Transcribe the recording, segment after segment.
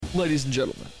Ladies and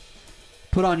gentlemen,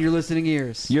 put on your listening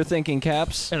ears. You're thinking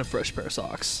caps. and a fresh pair of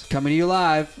socks. Coming to you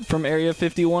live. From Area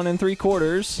 51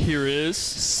 3/4. Here is...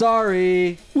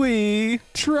 Sorry. We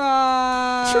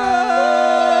tried.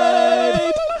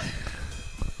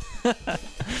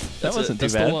 That wasn't too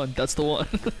bad. That's the one.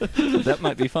 That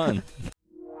might be fun.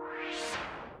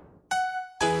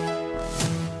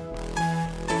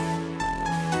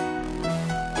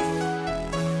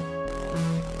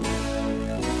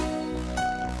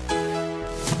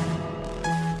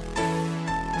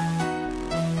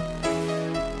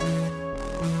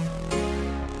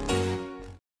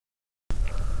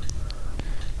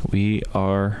 We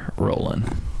are rolling.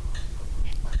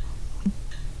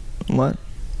 What?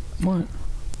 What?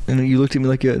 And you looked at me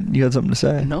like you had something to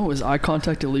say. No, is eye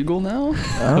contact illegal now?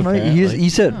 I don't know. You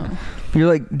said you're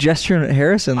like gesturing at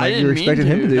Harrison like you were expecting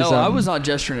him to do something. No, I was not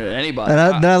gesturing at anybody.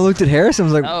 And then I looked at Harrison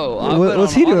and was like,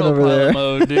 what's he doing over there?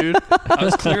 Mode, dude. I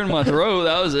was clearing my throat.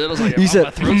 That was it. I was like, you said,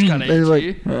 my throat's kind of itchy.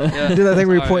 Like, yeah. You did that thing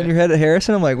where you're pointing your head at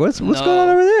Harrison? I'm like, what's going on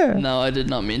over there? No, I did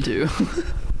not mean to.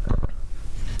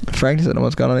 Frank doesn't know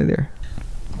what's going on either.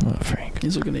 Oh, Frank.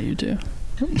 He's looking at you too.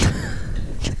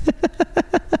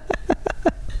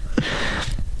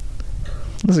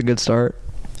 That's a good start.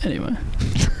 Anyway.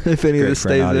 If any of this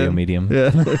stays audio in. medium. Yeah.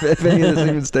 If any of this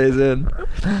even stays in.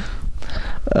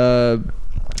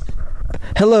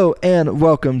 Hello and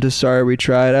welcome to Sorry We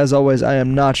Tried. As always, I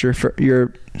am not your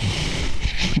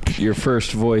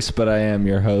first voice, but I am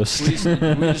your host. We just need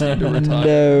to retire.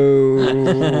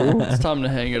 No. It's time to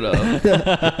hang it up.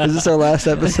 Is this our last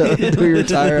episode? Do we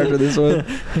retire after this one?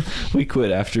 We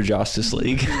quit after Justice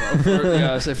League.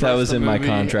 That was in my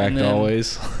contract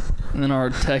always. And then our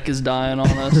tech is dying on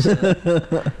us.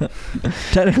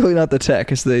 Technically not the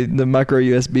tech, it's the micro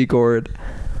USB cord.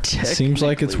 Seems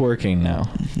like it's working now.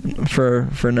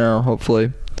 For now,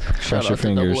 hopefully. Cross your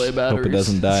fingers. Hope it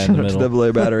doesn't die in the middle.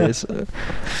 AA batteries.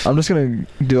 I'm just gonna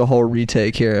do a whole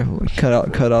retake here. Cut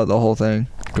out the whole thing.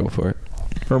 Go for it.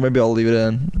 Or maybe I'll leave it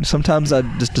in. Sometimes I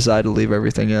just decide to leave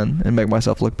everything in and make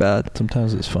myself look bad.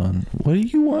 Sometimes it's fun. What do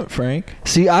you want, Frank?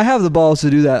 See, I have the balls to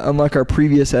do that, unlike our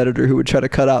previous editor who would try to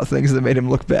cut out things that made him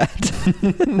look bad.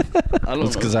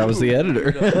 It's because I was the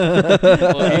editor.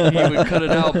 Well, he would cut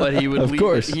it out, but he would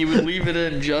he would leave it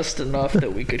in just enough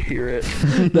that we could hear it.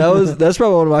 That's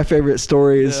probably one of my favorite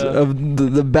stories of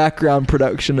the background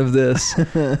production of this.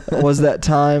 Was that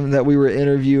time that we were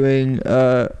interviewing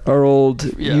our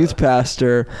old youth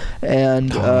pastor,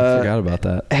 and I forgot about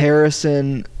that.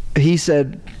 Harrison, he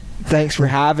said, "Thanks for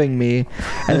having me,"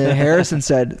 and then Harrison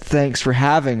said, "Thanks for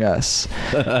having us."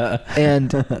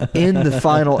 And in the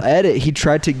final edit, he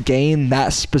tried to gain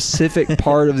that specific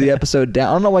part of the episode down.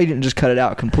 I don't know why he didn't just cut it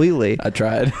out completely. I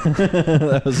tried.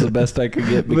 That was the best I could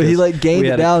get. But he gained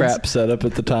it down. We had a crap setup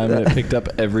at the time, and it picked up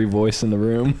every voice in the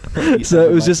room. So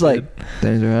it was just like,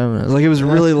 "Thanks for having us." Like, it was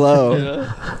really low.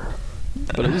 Yeah.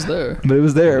 But it was there.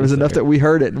 It was enough that we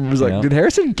heard it and was like, did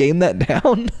Harrison gain that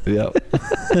down? Yep.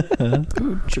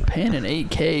 Ooh, Japan in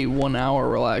 8K, 1 hour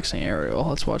relaxing aerial.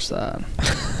 Let's watch that.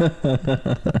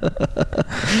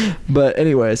 But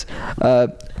anyways,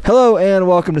 hello and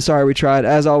welcome to Sorry We Tried.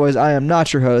 As always, I am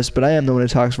not your host, but I am the one who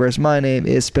talks first. My name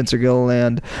is Spencer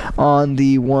Gilliland on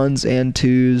the ones and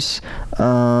twos.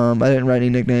 I didn't write any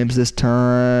nicknames this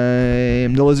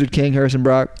time. The Lizard King, Harrison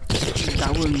Brock.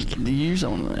 You use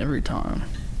that one every time.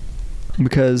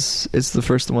 Because it's the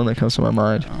first one that comes to my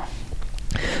mind. Oh.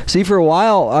 See, for a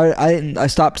while, I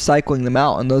stopped cycling them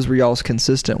out, and those were y'all's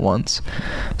consistent ones.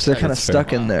 So they're kind of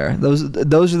stuck in there. Those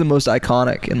are the most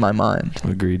iconic in my mind.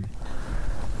 Agreed.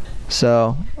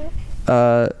 So,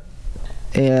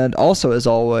 and also, as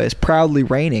always, proudly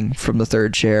reigning from the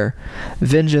third chair,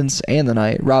 Vengeance and the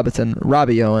Night,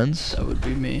 Robbie Owens. That would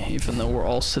be me, even though we're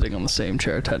all sitting on the same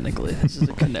chair, technically. This is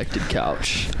a connected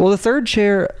couch. Well, the third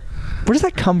chair, where does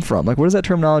that come from? Like, what does that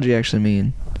terminology actually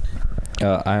mean?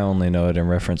 I only know it in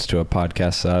reference to a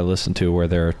podcast that I listen to where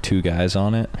there are two guys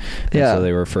on it. Yeah. So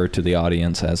they refer to the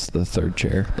audience as the third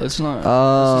chair. Let's not.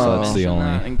 So that's the only.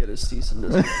 And get a cease and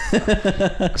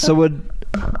desist.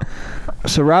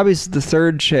 So Robbie's the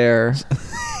third chair.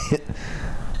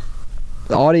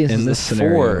 The audience is the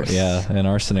fourth. Yeah, in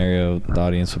our scenario, the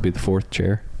audience would be the fourth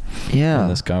chair. Yeah. In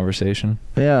this conversation.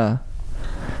 Yeah.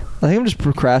 I think I'm just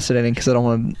procrastinating because I don't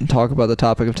want to talk about the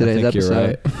topic of today's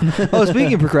episode. You're right. Oh,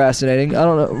 speaking of procrastinating, I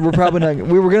don't know. We're probably not.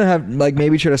 We were gonna have like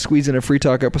maybe try to squeeze in a free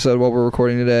talk episode while we're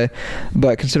recording today,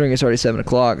 but considering it's already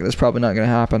 7:00, that's probably not gonna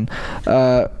happen.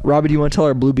 Robbie, do you want to tell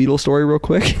our Blue Beetle story real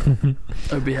quick?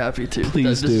 I'd be happy to.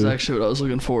 Please This is do. actually what I was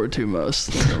looking forward to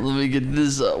most. Let me get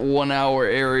this 1 hour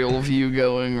aerial view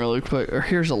going really quick. Or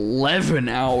here's 11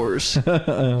 hours.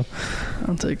 I'll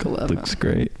take 11. Looks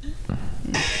great.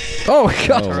 Oh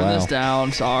God! Turn wow. this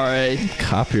down. Sorry.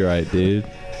 Copyright, dude.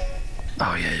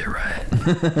 Oh yeah, you're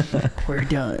right. We're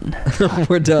done.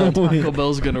 We're done. Taco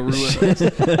Bell's gonna ruin us.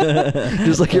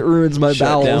 Just like it ruins my Shut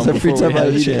bowels down every before we time I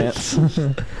have a eat chance.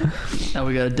 it. Now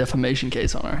we got a defamation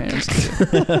case on our hands.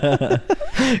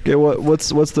 Okay, what's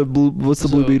the Blue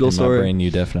So, Beetle In my story? brain, you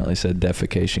definitely said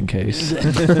defecation case.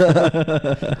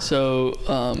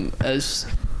 So, as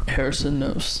Harrison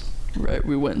knows, right?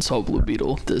 We went and saw Blue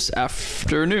Beetle this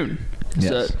afternoon.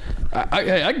 Yes. So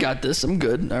I got this. I'm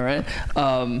good. All right.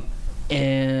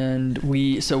 And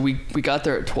we got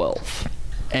there at 12.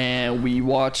 And we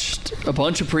watched a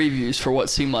bunch of previews for what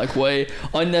seemed like way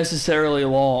unnecessarily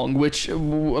long, which, I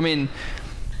mean,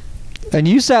 And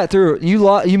you sat through.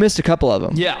 You missed a couple of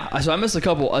them. yeah. So I missed a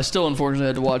couple. I still unfortunately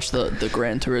had to watch the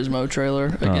Gran Turismo trailer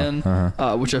again,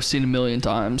 which I've seen a million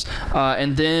times.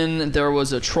 And then there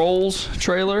was a Trolls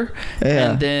trailer,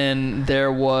 Yeah. and then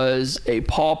there was a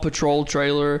Paw Patrol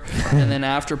trailer, and then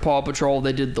after Paw Patrol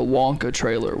they did the Wonka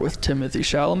trailer with Timothy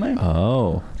Chalamet,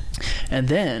 Oh. and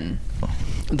then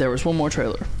there was one more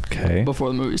trailer Okay. before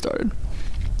the movie started,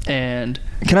 and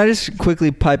Can I just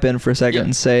quickly pipe in for a second Yeah.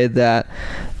 and say that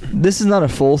this is not a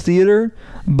full theater,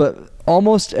 but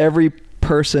almost every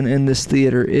person in this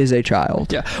theater is a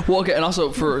child. yeah, well, okay, and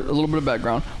also for a little bit of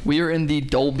background, we are in the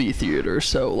Dolby Theater,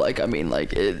 so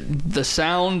the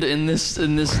sound in this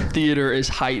theater is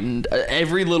heightened.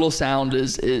 Every little sound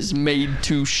is made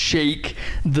to shake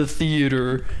the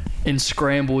theater and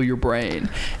scramble your brain.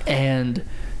 And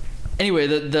anyway,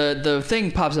 the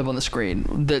thing pops up on the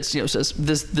screen that says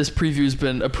this preview's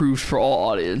been approved for all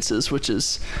audiences, which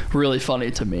is really funny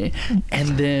to me. And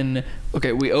then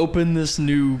we open this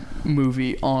new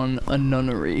movie on a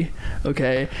nunnery,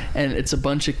 okay, and it's a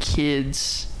bunch of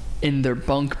kids in their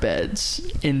bunk beds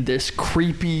in this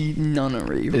creepy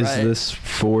nunnery, right? Is this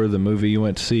for the movie you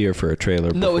went to see or for a trailer?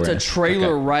 No, it's a beforehand?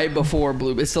 trailer Okay. right before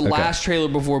Blue. It's the last trailer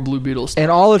before Blue Beetle starts. And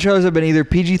all the trailers have been either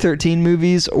PG-13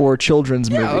 movies or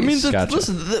children's movies. I mean, Gotcha.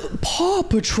 listen, the Paw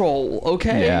Patrol,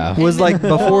 okay? Yeah. was like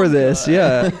before this,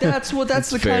 yeah. Like, that's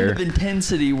the kind fair. of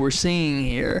intensity we're seeing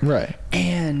here. Right.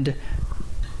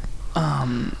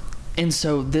 And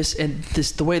so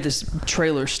the way this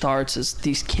trailer starts is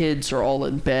these kids are all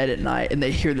in bed at night and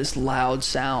they hear this loud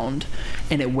sound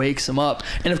and it wakes them up.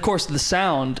 And of course the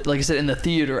sound, like I said, in the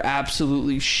theater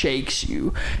absolutely shakes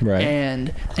you. Right.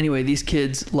 And anyway, these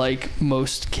kids, like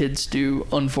most kids do,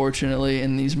 unfortunately,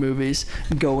 in these movies,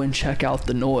 go and check out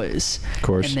the noise. Of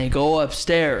course. And they go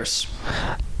upstairs.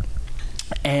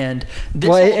 And this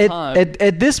Well, whole time,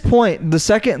 at this point, the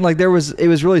second it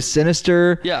was really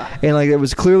sinister. Yeah. And it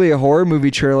was clearly a horror movie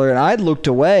trailer, and I looked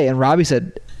away, and Robbie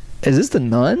said, "Is this The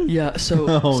Nun?" yeah, so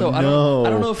Oh, I no.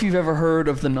 don't know if you've ever heard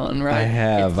of The Nun, right? I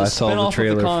have. It's I saw the spin-off of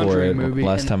trailer for Conjuring it movie,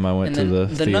 last time I went and to then the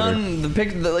The theater. Nun,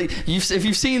 if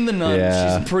you've seen The Nun,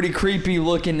 Yeah. she's a pretty creepy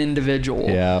looking individual.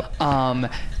 Yeah.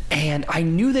 And I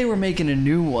knew they were making a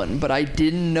new one, but I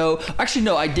didn't know. Actually,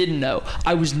 no, I didn't know.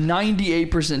 I was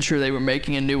 98% sure they were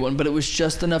making a new one, but it was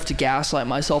just enough to gaslight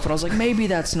myself. And I was like, maybe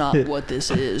that's not what this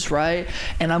is, right?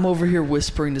 And I'm over here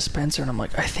whispering to Spencer, and I'm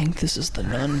like, I think this is the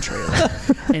Nun trailer.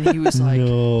 And he was like,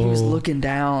 he was looking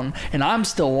down, and I'm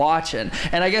still watching.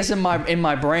 And I guess in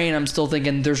my brain, I'm still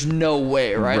thinking, there's no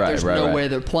way, right? There's no way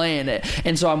they're playing it.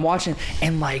 And so I'm watching,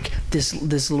 and like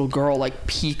this little girl like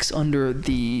peeks under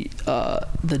the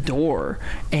door,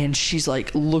 and she's like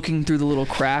looking through the little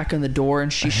crack in the door,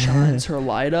 and she shines her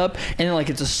light up, and then like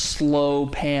it's a slow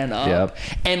pan up. Yep.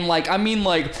 And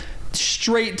like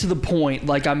straight to the point,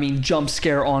 jump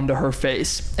scare onto her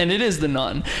face, and it is the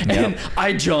Nun. And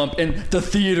I jump, and the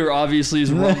theater obviously is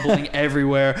rumbling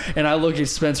everywhere, and I look at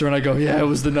Spencer and I go, yeah, it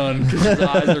was the Nun, because his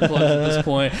eyes are closed at this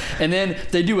point. And then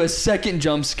they do a second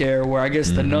jump scare where I guess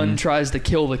the Nun tries to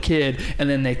kill the kid, and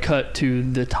then they cut to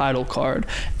the title card,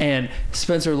 and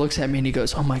Spencer looks at me and he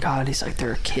goes, oh my god, he's like,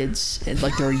 there are kids, and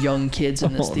like there are young kids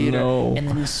in this theater. No. And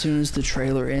then as soon as the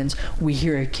trailer ends, we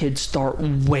hear a kid start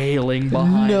wailing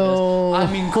behind us.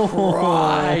 I mean,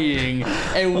 crying.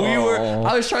 And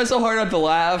I was trying so hard not to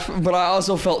laugh, but I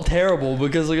also felt terrible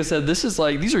because, like I said,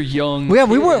 these are young. Well,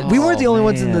 yeah, we weren't the only Oh,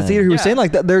 ones in the man. theater who were Yeah. saying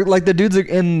like that. They're like the dudes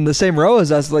in the same row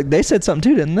as us. Like they said something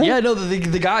too, didn't they? Yeah, no,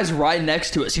 the guy's right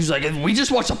next to us. He was like, we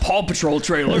just watched a Paw Patrol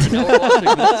trailer. And now we're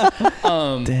watching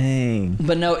this. Dang.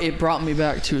 But no, it brought me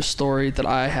back to a story that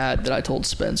I told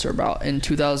Spencer about. In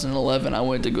 2011, I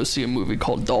went to go see a movie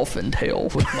called Dolphin Tale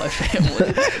with my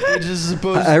family, which is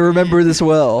supposed I remember this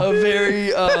well.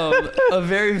 a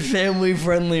very family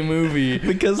friendly movie.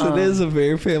 Because it is a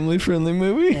very family friendly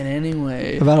movie. And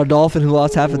anyway, About a dolphin who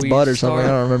lost half its We butt or something. I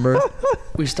don't remember.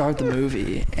 we start the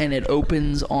movie and it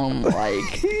opens on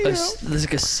like there's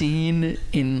like a scene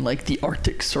in like the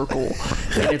Arctic Circle,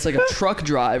 and it's like a truck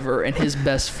driver and his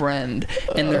best friend,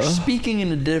 and they're speaking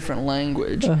in a different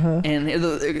language, and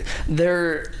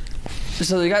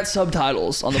so they got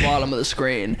subtitles on the bottom of the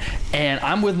screen, and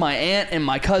I'm with my aunt and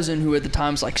my cousin, who at the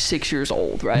time's like 6 years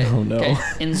old, right? Oh, no. Okay?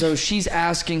 And so she's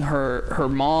asking her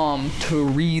mom to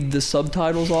read the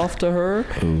subtitles off to her,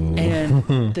 and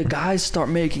the guys start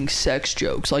making sex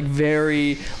jokes, like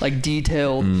very like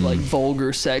detailed, like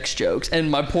vulgar sex jokes,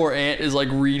 and my poor aunt is like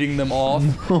reading them off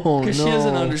because she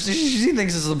doesn't understand. She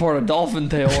thinks this is a part of Dolphin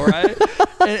Tale, right?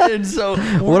 and so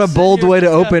What a bold way to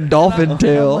open Dolphin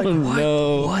Tale.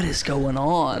 what is going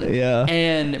on? Yeah.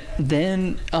 And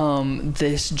then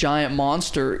this giant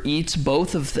monster eats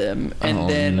both of them, and Oh,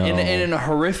 then no. and in a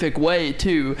horrific way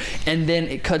too. And then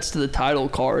it cuts to the title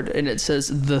card, and it says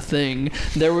The Thing.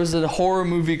 There was a horror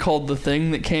movie called The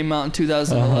Thing that came out in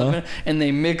 2011, and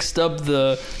they mixed up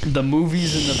the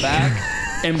movies in the back.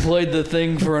 And played The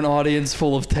Thing for an audience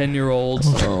full of 10-year-olds,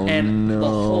 Oh, and the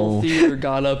whole no. theater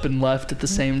got up and left at the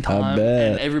same time,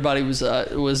 bet. and everybody was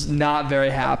not very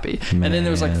happy. And then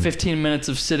there was like Man. 15 minutes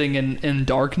of sitting in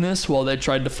darkness while they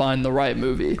tried to find the right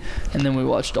movie, and then we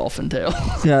watched Dolphin Tale.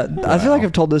 Yeah, I feel like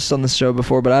I've told this on the show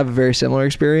before, but I have a very similar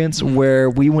experience where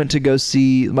we went to go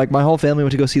see, like my whole family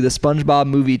went to go see the SpongeBob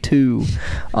movie 2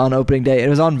 on opening day. It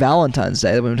was on Valentine's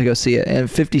Day that we went to go see it, and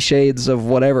 50 Shades of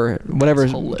whatever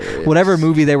Hilarious.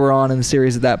 movie they were on in the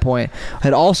series at that point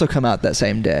had also come out that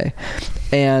same day.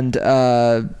 And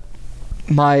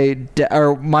my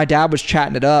dad was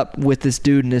chatting it up with this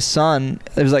dude and his son.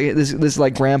 It was like this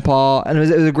like grandpa, and it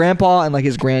was a grandpa and like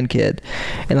his grandkid,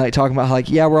 and like talking about how like,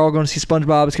 yeah, we're all going to see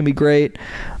SpongeBob, it's gonna be great.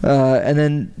 And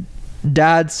then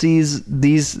dad sees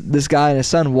this guy and his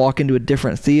son walk into a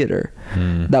different theater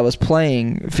that was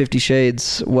playing 50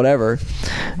 Shades whatever,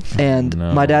 and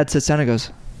No. my dad sits down and goes,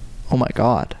 oh my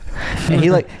god. And he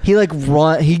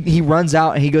runs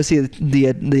out and he goes see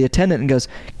the attendant and goes,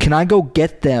 can I go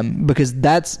get them, because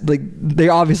that's like, they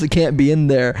obviously can't be in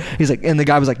there. He's like, and the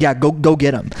guy was like, yeah, go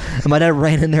get them. And my dad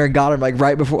ran in there and got him like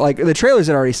right before, like the trailers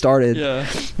had already started. Yeah.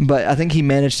 But I think he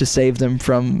managed to save them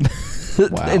from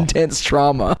Wow. intense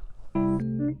trauma.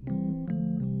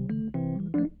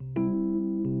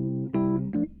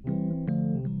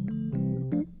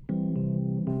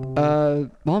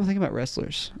 While I'm thinking about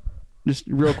wrestlers, just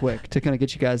real quick to kind of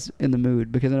get you guys in the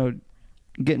mood, because I know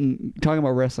talking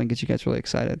about wrestling gets you guys really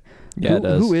excited. Yeah, it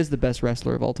does. Who is the best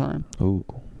wrestler of all time? Ooh.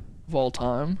 Of all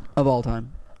time. Of all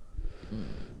time.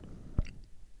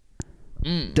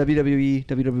 WWE,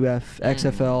 WWF,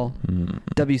 XFL,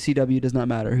 WCW, does not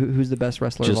matter. Who's the best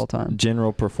wrestler Just of all time?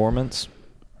 general performance.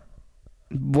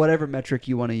 Whatever metric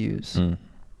you want to use.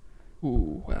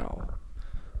 Ooh, wow.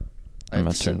 I'm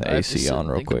gonna turn the AC on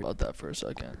real quick. Think about that for a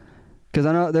second. Because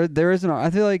I know there is I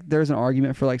feel like there's an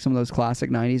argument for like some of those classic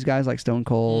 '90s guys like Stone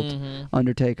Cold,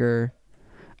 Undertaker,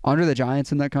 Andre the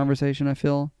Giant's in that conversation. I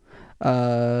feel.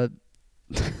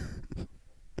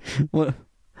 What?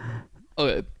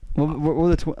 Okay. What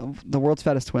were the world's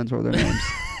fattest twins? What were their names?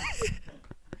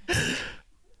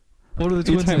 What are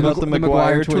the You twins? talking about the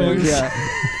McGuire McGuire twins? Yeah.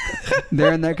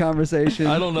 They're in that conversation.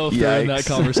 I don't know if they're in that Yikes.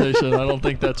 conversation. I don't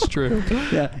think that's true.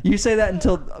 Yeah, you say that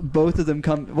until both of them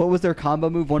come. What was their combo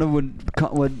move? One of them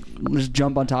would just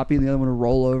jump on top of you, and the other one would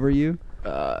roll over you.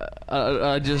 I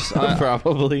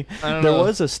Probably. I don't There know.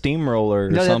 was a steamroller or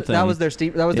No, something. that was their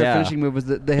That was their Yeah. finishing move. Was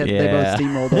that they both Yeah.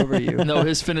 steamrolled over you. No,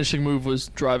 his finishing move was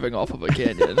driving off of a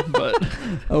canyon, but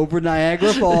Over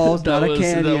Niagara Falls, not a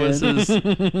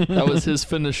canyon. that was his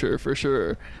finisher for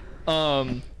sure.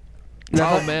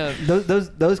 Now, Oh man.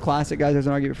 those classic guys. There's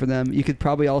an argument for them. You could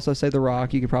probably also say The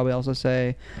Rock. You could probably also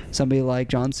say somebody like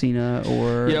John Cena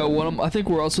or Yeah, I think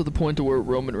we're also at the point to where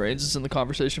Roman Reigns is in the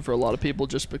conversation for a lot of people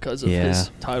just because of Yeah. his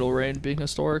title reign being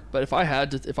historic. But if I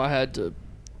had to,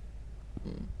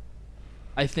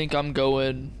 I think I'm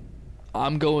going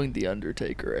The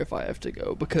Undertaker if I have to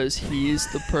go, because he's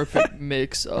the perfect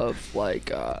mix of like,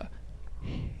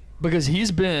 because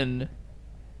he's been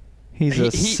He's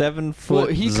a 7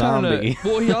 foot zombie.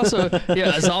 He also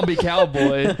a zombie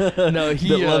cowboy. No, he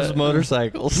that loves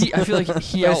motorcycles. I feel like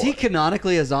Is he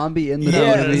canonically a zombie in the no,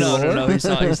 WWE lore? no, he's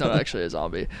not. He's not actually a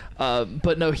zombie.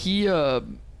 But no, he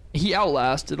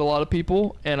outlasted a lot of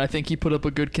people, and I think he put up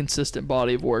a good, consistent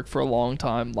body of work for a long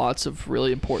time. Lots of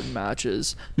really important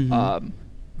matches.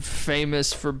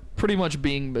 Famous for pretty much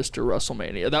being Mr.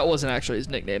 WrestleMania. That wasn't actually his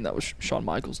nickname. That was Shawn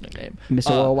Michaels' nickname. Mr.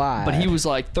 Worldwide. But he was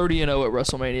like 30-0 at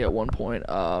WrestleMania at one point.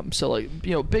 So like,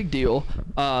 big deal.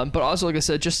 But also, like I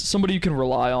said, just somebody you can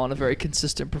rely on, a very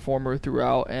consistent performer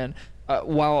throughout. And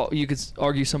while you could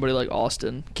argue somebody like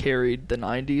Austin carried the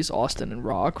 90s, Austin and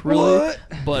Rock, really. What?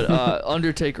 But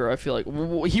Undertaker, I feel like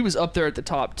he was up there at the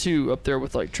top too, up there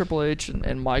with like Triple H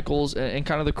and Michaels and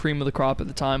kind of the cream of the crop at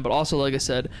the time. But also, like I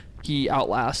said, he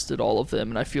outlasted all of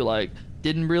them, and I feel like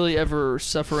didn't really ever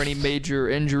suffer any major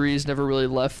injuries, never really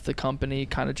left the company,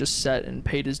 kind of just sat and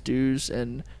paid his dues,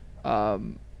 and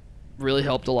really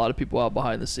helped a lot of people out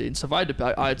behind the scenes. So if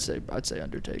I'd say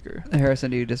Undertaker. Harrison,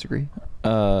 do you disagree?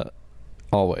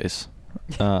 Always.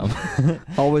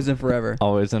 Always and forever.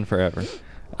 Always and forever.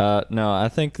 No, I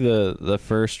think the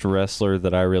first wrestler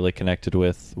that I really connected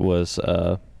with was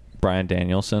Bryan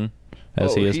Danielson,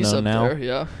 as he is he's known up now. there,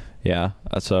 yeah. Yeah,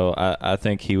 so I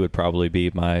think he would probably be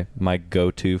my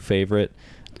go-to favorite.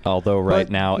 Although right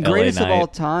now, greatest LA of Knight, all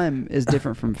time is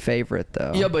different from favorite,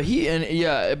 though. Yeah, but he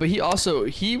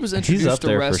was introduced up to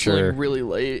there for wrestling sure. really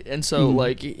late, and so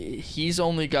like he's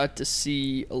only got to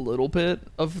see a little bit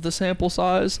of the sample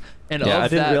size. And yeah, of I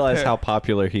didn't that realize how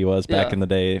popular he was back in the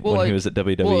day when he was at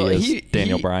WWE as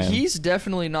Daniel Bryan. He's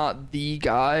definitely not the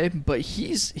guy, but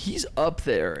he's up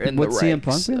there in Would the CM ranks.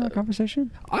 Punk be in that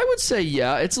conversation? I would say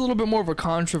it's a little bit more of a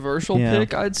controversial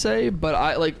pick, I'd say, but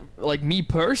I like me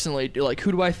personally, like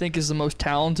who do I think is the most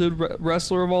talented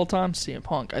wrestler of all time? CM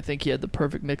Punk. I think he had the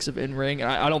perfect mix of in-ring, and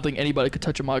I don't think anybody could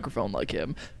touch a microphone like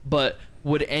him. But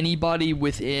would anybody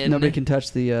within... Nobody can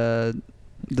touch the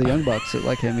Young Bucks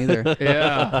like him either.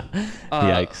 Yeah.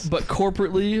 Yikes. But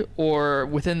corporately or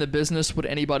within the business, would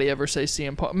anybody ever say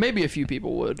CM Punk? Maybe a few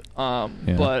people would.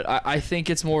 But I think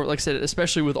it's more, like I said,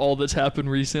 especially with all that's happened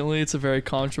recently, it's a very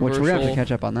controversial Which we're gonna have to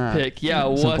catch up on that. pick. Yeah,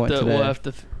 at some point we'll have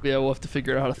to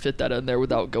figure out how to fit that in there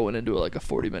without going into like a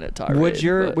 40-minute tirade.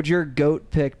 Would your GOAT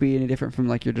pick be any different from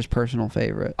like your just personal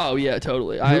favorite? Oh yeah,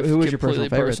 totally. Who was your personal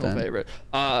favorite then?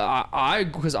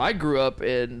 Because I grew up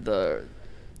in the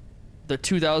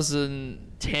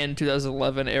 2010,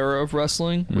 2011 era of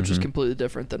wrestling, which is completely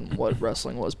different than what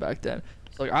wrestling was back then.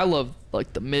 So, like I love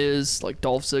like The Miz, like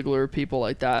Dolph Ziggler, people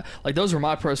like that. Like those were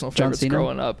my personal favorites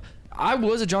growing up. I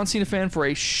was a John Cena fan for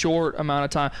a short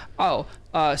amount of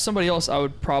time. Somebody else I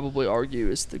would probably argue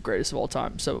is the greatest of all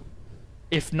time. So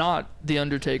if not The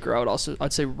Undertaker,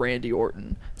 I'd say Randy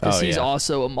Orton, because he's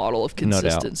also a model of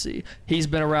consistency. No doubt. He's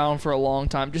been around for a long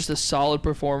time, just a solid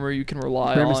performer you can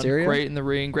rely on. Mysterio? Great in the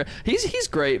ring. Great. He's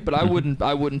great, but I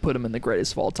wouldn't put him in the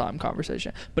greatest of all time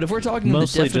conversation. But if we're talking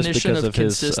mostly the definition just of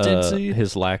because consistency,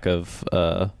 his lack of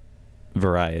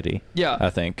variety, I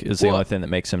think, is the only thing that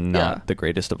makes him not the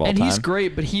greatest of all time. And he's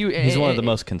great, but he's one of the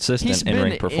most consistent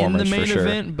in-ring performers, in the main for sure.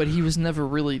 event, but he was never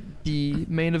really the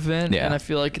main event. Yeah. And I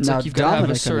feel like it's Now like you've got to have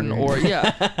a Dominic certain coming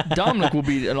in. Dominic will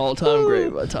be an all-time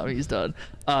great by the time he's done.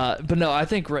 But no, I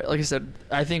think, like I said,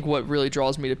 I think what really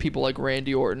draws me to people like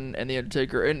Randy Orton and The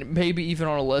Undertaker, and maybe even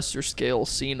on a lesser scale,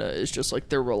 Cena, is just like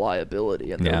their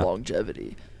reliability and their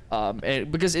longevity. And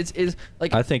because it's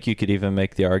like, I think you could even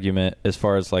make the argument as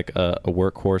far as like a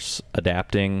workhorse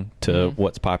adapting to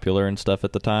what's popular and stuff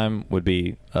at the time would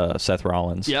be Seth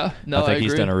Rollins. Yeah, no, I think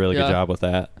he's agree. done a really good job with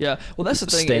that. Yeah, well, that's the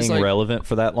thing. Staying is like, relevant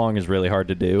for that long is really hard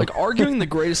to do. Like arguing the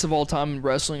greatest of all time in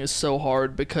wrestling is so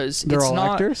hard because They're it's all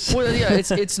not. actors? Well, yeah,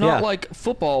 it's not Yeah. like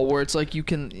football where it's like you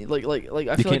can like I feel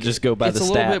can't like just go by it's the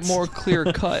a little bit stats. more clear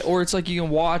cut, or it's like you can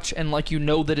watch and like you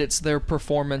know that it's their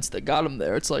performance that got them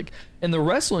there. It's like in the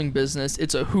wrestling business,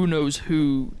 it's a who knows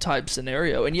who type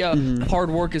scenario, and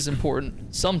hard work is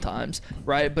important sometimes,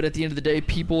 right? But at the end of the day,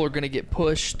 people are going to get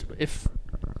pushed if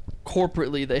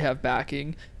corporately they have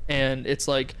backing, and it's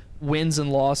like wins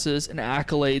and losses and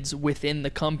accolades within the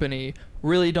company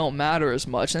really don't matter as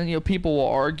much. And people will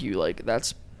argue like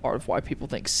that's part of why people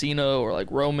think Cena or like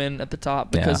Roman at the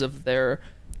top because of their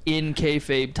in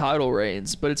kayfabe title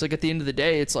reigns. But it's like at the end of the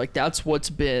day, it's like that's what's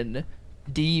been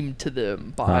deemed to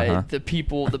them by the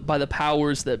people, by the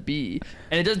powers that be,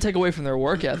 and it doesn't take away from their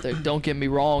work ethic, don't get me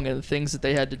wrong, and the things that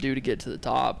they had to do to get to the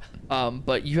top,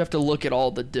 but you have to look at all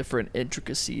the different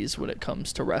intricacies when it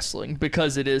comes to wrestling,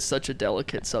 because it is such a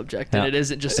delicate subject, and it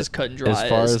isn't just as cut and dry as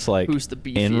far as like who's the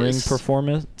beefiest. in-ring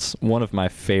performance. One of my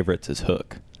favorites is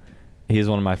Hook. He's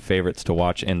one of my favorites to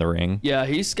watch in the ring. Yeah,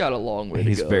 he's got a long way to go.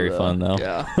 He's very though. fun, though.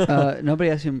 Yeah. Nobody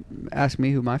asked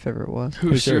me who my favorite was.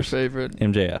 Who's your yours? favorite?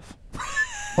 MJF.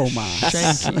 Omas.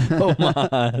 Shanky.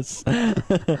 Omas.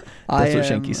 That's what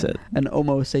Shanky said. An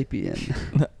Homo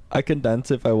sapien. I can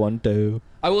dance if I want to.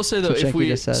 I will say though, That's what Shanky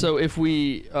just said.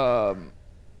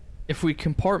 if we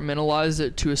compartmentalize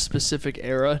it to a specific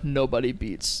era, nobody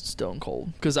beats Stone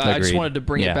Cold. Because I just Agreed. wanted to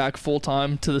bring Yeah. it back full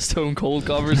time to the Stone Cold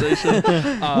conversation.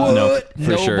 No,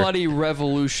 for sure. Nobody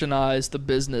revolutionized the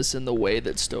business in the way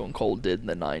that Stone Cold did in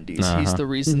the 90s. He's Uh-huh. the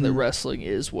reason that Mhm. wrestling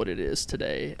is what it is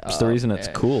today. It's the reason it's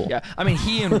and- cool. Yeah, I mean,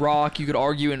 he and Rock, you could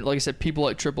argue, and like I said, people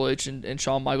like Triple H and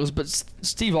Shawn Michaels, but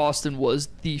Steve Austin was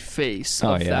the face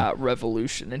of that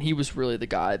revolution, and he was really the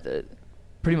guy that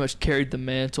pretty much carried the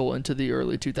mantle into the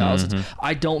early 2000s. Mhm.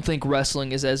 I don't think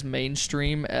wrestling is as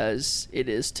mainstream as it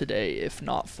is today, if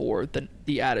not for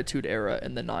the Attitude Era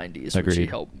in the 90s, which he Agreed.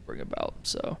 helped bring about.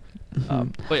 So,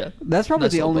 Mhm. but yeah, That's probably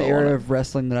That's the a only low on era it. of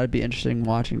wrestling that I'd be interested in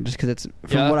watching, just because it's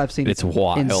from Yeah. what I've seen. It's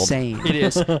wild. Insane. it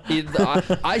is.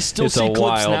 I still It's see a clips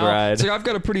wild now. ride. So I've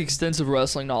got a pretty extensive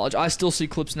wrestling knowledge. I still see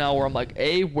clips now where I'm like,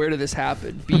 A, where did this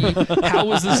happen? B, how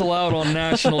was this allowed on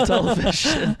national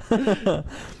television?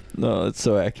 No, it's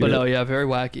so But accurate. no, yeah, very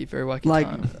wacky Like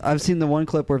time. I've seen the one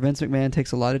clip where Vince McMahon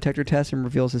takes a lie detector test and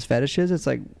reveals his fetishes. It's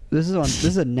like this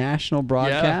is a national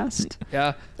broadcast.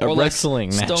 Yeah, A or like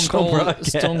wrestling Stone national Cold, broadcast.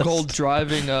 Stone Cold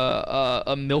driving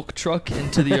a milk truck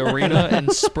into the arena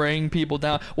and spraying people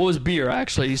down. Well, it was beer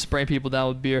actually. He's spraying people down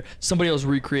with beer. Somebody else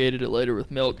recreated it later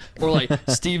with milk. Or like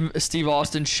Steve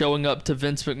Austin showing up to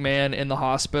Vince McMahon in the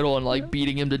hospital and like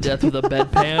beating him to death with a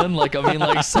bedpan. Like I mean,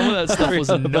 like some of that stuff was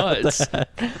nuts.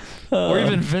 Or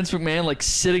even Vince McMahon like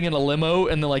sitting in a limo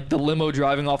and then like the limo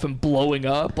driving off and blowing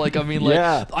up. Like I mean, like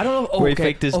Yeah. I don't know. Oh, Where he okay,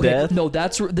 faked his okay, death? No,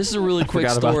 this is a really quick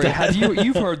forgot about story. that. Have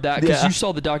you've heard that because Yeah. you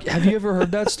saw the doc? Have you ever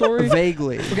heard that story?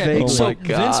 Vaguely. Okay, Vaguely. Oh so my Vince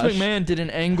gosh. McMahon did an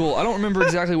angle. I don't remember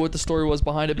exactly what the story was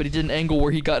behind it, but he did an angle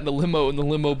where he got in a limo and the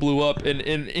limo blew up, and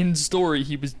in story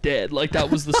he was dead. Like that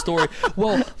was the story.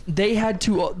 Well, they had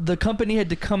to. The company had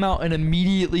to come out and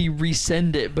immediately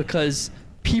resend it because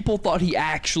people thought he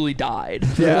actually died.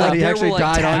 Yeah, like, he there actually were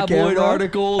like died on tabloid camera?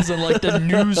 articles and like the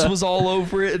news was all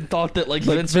over it and thought that like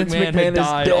Vince Vince McMahon McMahon had is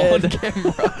died dead. on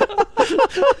camera.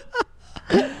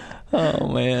 Oh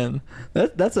man.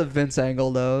 That's a Vince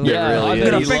angle though. Yeah, really I is.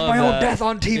 bet I'm gonna he fake loved my own that. death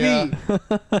on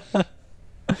TV.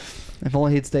 If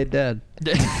only he'd stayed dead.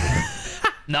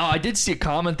 No, I did see a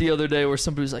comment the other day where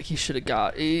somebody was like, he should have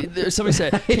got. Somebody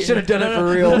said He should have done it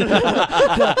for real.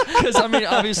 Because I mean,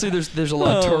 obviously, there's a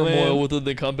lot of Oh, turmoil man. within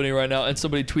the company right now, and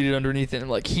somebody tweeted underneath it and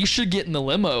like he should get in the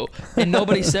limo, and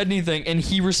nobody said anything, and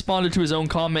he responded to his own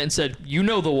comment and said, "You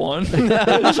know the one."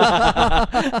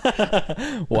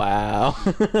 Wow.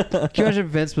 Can you imagine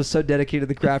if Vince was so dedicated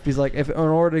to the craft? He's like, if in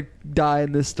order to die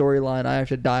in this storyline, I have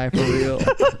to die for real.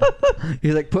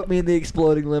 He's like, put me in the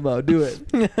exploding limo. Do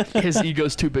it. His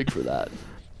ego's too big for that.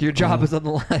 Your job is on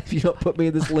the line if you don't put me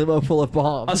in this limo full of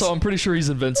bombs. Also, I'm pretty sure he's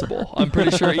invincible. I'm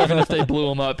pretty sure even if they blew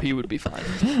him up, he would be fine.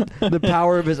 The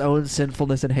power of his own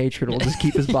sinfulness and hatred will just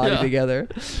keep his body Yeah. together.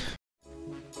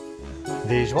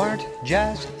 These weren't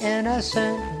just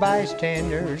innocent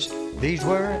bystanders. These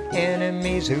were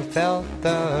enemies who felt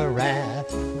the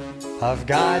wrath of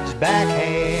God's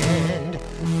backhand.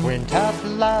 When tough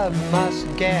love must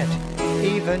get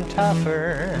even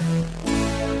tougher.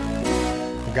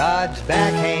 God's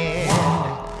backhand.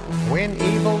 When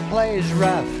evil plays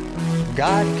rough,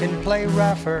 God can play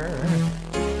rougher.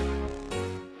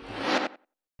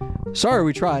 Sorry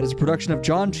We Tried is a production of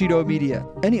John Cheeto Media.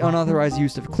 Any unauthorized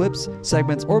use of clips,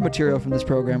 segments, or material from this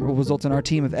program will result in our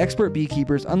team of expert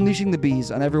beekeepers unleashing the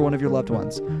bees on every one of your loved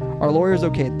ones. Our lawyers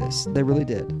okayed this. They really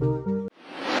did.